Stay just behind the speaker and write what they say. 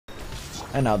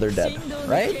And now they're dead,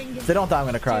 right? If they don't die, I'm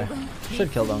gonna cry.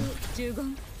 Should kill them.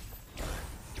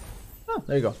 Oh,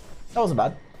 there you go. That wasn't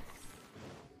bad.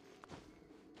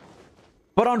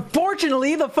 But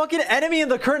unfortunately, the fucking enemy in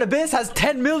the current abyss has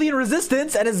 10 million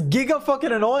resistance and is giga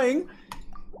fucking annoying.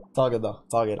 It's all good though.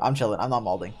 It's all good. I'm chilling. I'm not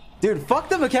malding. Dude, fuck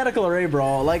the mechanical array,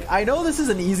 bro. Like, I know this is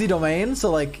an easy domain,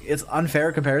 so like, it's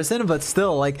unfair comparison, but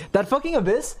still, like, that fucking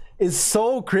abyss is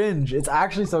so cringe. It's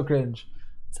actually so cringe.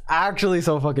 It's actually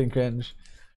so fucking cringe.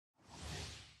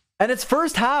 And it's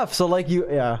first half, so like,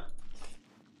 yeah.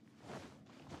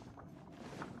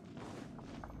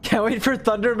 Can't wait for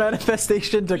Thunder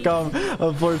Manifestation to come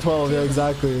of floor 12. Yeah,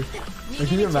 exactly. Like,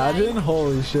 can you imagine?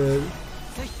 Holy shit.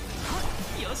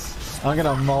 I'm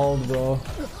gonna mold, bro.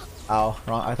 Ow,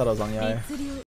 wrong. I thought I was on the eye.